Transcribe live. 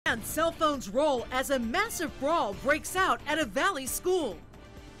And cell phones roll as a massive brawl breaks out at a Valley school.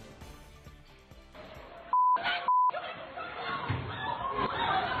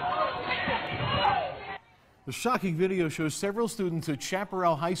 The shocking video shows several students at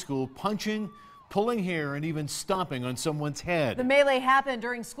Chaparral High School punching, pulling hair, and even stomping on someone's head. The melee happened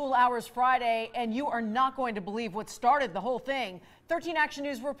during school hours Friday, and you are not going to believe what started the whole thing. 13 Action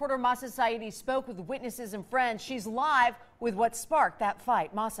News reporter Masa Saidi spoke with witnesses and friends. She's live with what sparked that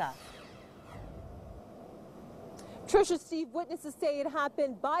fight. Masa. Trisha, Steve, witnesses say it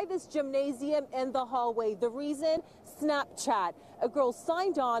happened by this gymnasium in the hallway. The reason? Snapchat. A girl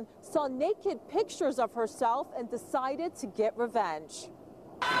signed on, saw naked pictures of herself, and decided to get revenge.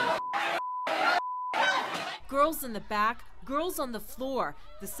 Girls in the back, girls on the floor.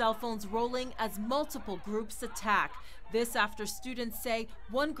 The cell phones rolling as multiple groups attack. This after students say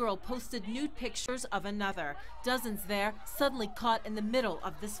one girl posted nude pictures of another. Dozens there suddenly caught in the middle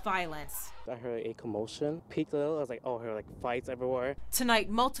of this violence. I heard a commotion, peeked a little, I was like, oh, I heard like fights everywhere. Tonight,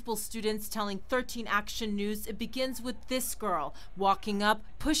 multiple students telling 13 Action News it begins with this girl walking up,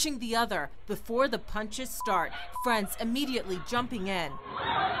 pushing the other before the punches start. Friends immediately jumping in.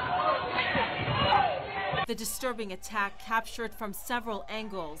 The disturbing attack captured from several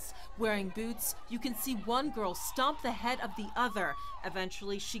angles. Wearing boots, you can see one girl stomp the head of the other.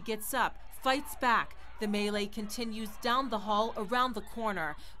 Eventually, she gets up, fights back. The melee continues down the hall around the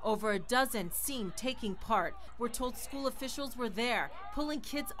corner. Over a dozen seen taking part. We're told school officials were there, pulling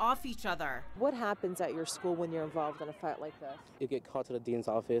kids off each other. What happens at your school when you're involved in a fight like this? You get called to the dean's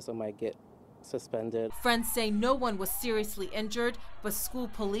office or might get suspended. Friends say no one was seriously injured, but school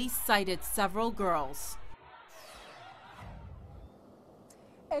police cited several girls.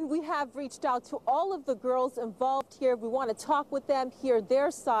 And we have reached out to all of the girls involved here. We want to talk with them, hear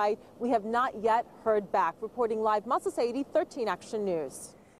their side. We have not yet heard back. Reporting live, Masa Saidi, 13 Action News.